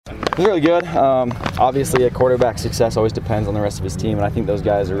It was really good. Obviously, a quarterback's success always depends on the rest of his team, and I think those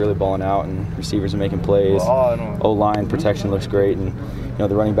guys are really balling out, and receivers are making plays. O-line protection looks great, and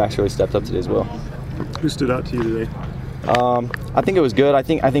the running backs really stepped up today as well. Who stood out to you today? I think it was good. I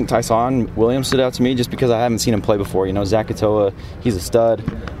think Tyson Williams stood out to me just because I haven't seen him play before. Zach Katoa, he's a stud,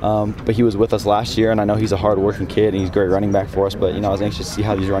 but he was with us last year, and I know he's a hard-working kid, and he's a great running back for us. But I was anxious to see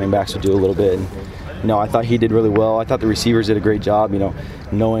how these running backs would do a little bit. And, I thought he did really well. I thought the receivers did a great job,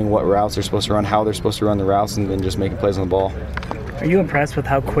 knowing what routes they're supposed to run, how they're supposed to run the routes, and then just making plays on the ball. Are you impressed with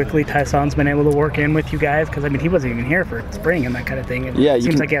how quickly Tyson's been able to work in with you guys? Because, he wasn't even here for spring and that kind of thing. And it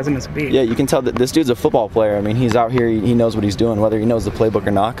seems like he hasn't missed a beat. Yeah, you can tell that this dude's a football player. He's out here. He knows what he's doing, whether he knows the playbook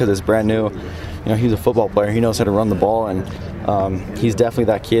or not, because it's brand new. He's a football player. He knows how to run the ball, and he's definitely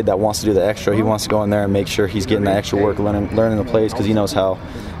that kid that wants to do the extra. He wants to go in there and make sure he's getting that extra work, learning the plays, because he knows how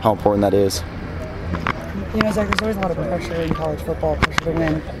important that is. Zach, there's always a lot of pressure in college football, pressure to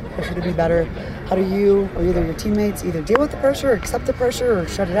win, pressure to be better. How do you or either your teammates either deal with the pressure, accept the pressure, or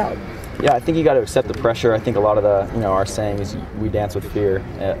shut it out? Yeah, I think you got to accept the pressure. I think a lot of the, our saying is we dance with fear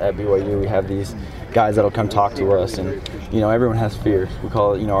at BYU. We have these guys that'll come talk to us, and everyone has fear. We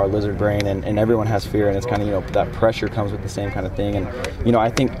call it our lizard brain, and everyone has fear, and it's kind of that pressure comes with the same kind of thing. And I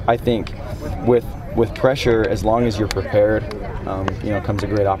think with pressure, as long as you're prepared, comes a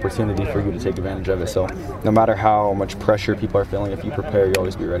great opportunity for you to take advantage of it. So no matter how much pressure people are feeling, if you prepare, you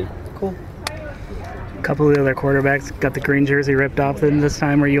always be ready. Cool. A couple of the other quarterbacks got the green jersey ripped off them this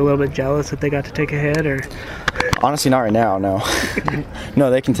time. Were you a little bit jealous that they got to take a hit, or? Honestly, not right now, no.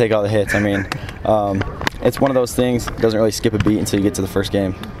 No, they can take all the hits. It's one of those things, it doesn't really skip a beat until you get to the first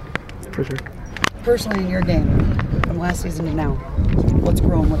game. For sure. Personally, in your game, from last season to now, what's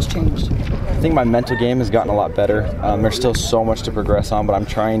grown, what's changed? I think my mental game has gotten a lot better. There's still so much to progress on, but I'm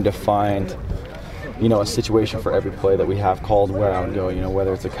trying to find a situation for every play that we have called where I would go,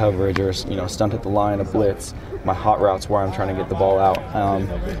 whether it's a coverage or, stunt at the line, a blitz, my hot routes where I'm trying to get the ball out.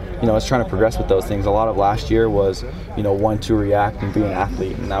 I was trying to progress with those things. A lot of last year was, 1-2 react and be an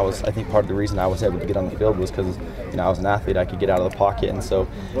athlete. And that was, I think, part of the reason I was able to get on the field was because, I was an athlete. I could get out of the pocket. And so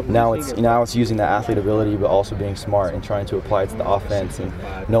now it's using that athlete ability, but also being smart and trying to apply it to the offense and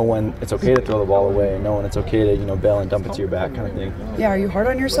know when it's okay to throw the ball away and know when it's okay to, bail and dump it to your back kind of thing. Yeah, are you hard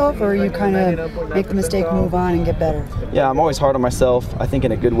on yourself, or are you kind of make the mistake, move on, and get better? Yeah, I'm always hard on myself, I think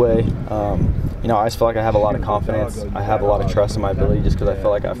in a good way. I just feel like I have a lot of confidence. I have a lot of trust in my ability just because I feel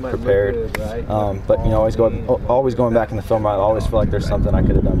like I've prepared. But always going back in the film, I always feel like there's something I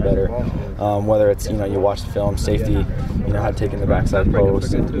could have done better. Whether it's you watch the film, safety, had taken the backside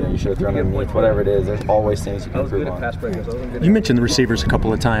post, and you should have thrown underneath. Whatever it is, there's always things you can improve on. You mentioned the receivers a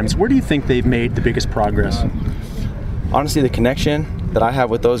couple of times. Where do you think they've made the biggest progress? Honestly, the connection that I have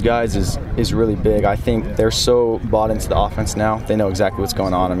with those guys is really big. I think they're so bought into the offense now. They know exactly what's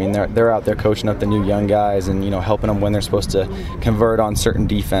going on. They're out there coaching up the new young guys and helping them when they're supposed to convert on certain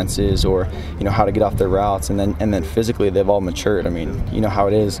defenses or how to get off their routes. And then physically they've all matured. How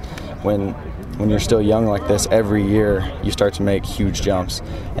it is when you're still young like this. Every year you start to make huge jumps,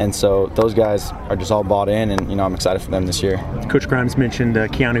 and so those guys are just all bought in, and I'm excited for them this year. Coach Grimes mentioned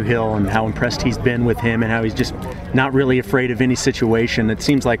Keanu Hill and how impressed he's been with him and how he's just not really afraid of any situation. It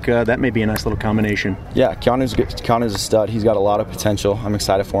seems like that may be a nice little combination. Yeah, Keanu's a stud. He's got a lot of potential. I'm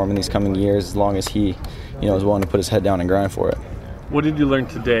excited for him in these coming years, as long as he is willing to put his head down and grind for it. What did you learn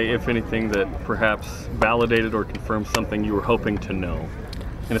today, if anything, that perhaps validated or confirmed something you were hoping to know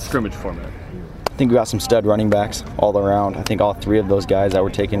in a scrimmage format? I think we got some stud running backs all around. I think all three of those guys that were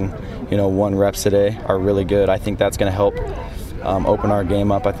taking, 1 reps today are really good. I think that's going to help open our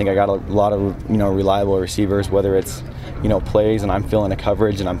game up. I think I got a lot of, reliable receivers, whether it's, plays and I'm feeling a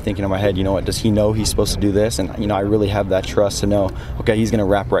coverage and I'm thinking in my head, does he know he's supposed to do this? And, I really have that trust to know, okay, he's going to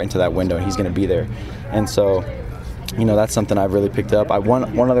wrap right into that window and he's going to be there. And so, that's something I've really picked up.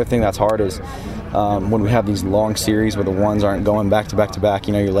 One other thing that's hard is when we have these long series where the ones aren't going back to back to back,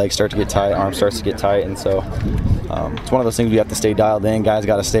 your legs start to get tight, arm starts to get tight, and so it's one of those things we have to stay dialed in. Guys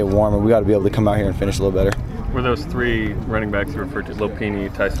got to stay warm, and we got to be able to come out here and finish a little better. Were those three running backs you referred to,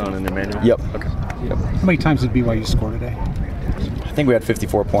 Lopini, Tyson, and Emmanuel? Yep. Okay. Yep. How many times did BYU score today? I think we had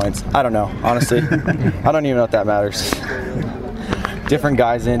 54 points. I don't know, honestly. I don't even know if that matters. Different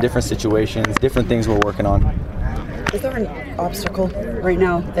guys in, different situations, different things we're working on. Is there an obstacle right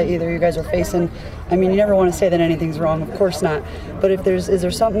now that either you guys are facing? You never want to say that anything's wrong, of course not. But is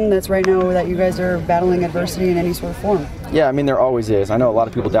there something that's right now that you guys are battling adversity in any sort of form? Yeah, there always is. I know a lot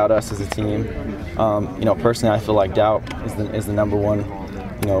of people doubt us as a team. Personally, I feel like doubt is the number one,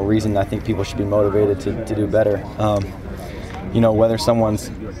 reason I think people should be motivated to do better. whether someone's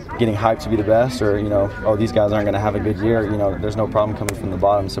getting hyped to be the best or, oh, these guys aren't going to have a good year, there's no problem coming from the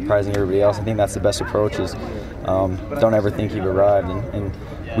bottom, surprising everybody else. I think that's the best approach is don't ever think you've arrived. And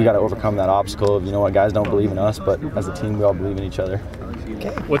we got to overcome that obstacle of, guys don't believe in us, but as a team, we all believe in each other.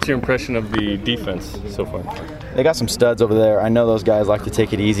 What's your impression of the defense so far? They got some studs over there. I know those guys like to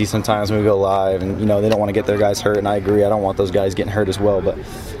take it easy sometimes when we go live, and, they don't want to get their guys hurt, and I agree. I don't want those guys getting hurt as well, but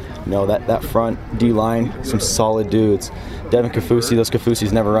that front D-line, some solid dudes. Devin Kafusi, those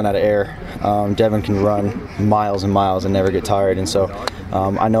Kafusis never run out of air. Devin can run miles and miles and never get tired. And so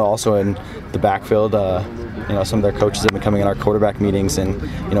I know also in the backfield, some of their coaches have been coming in our quarterback meetings and,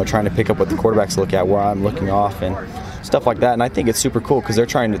 trying to pick up what the quarterbacks look at, where I'm looking off and stuff like that. And I think it's super cool because they're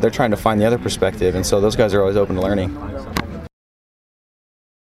trying to find the other perspective. And so those guys are always open to learning.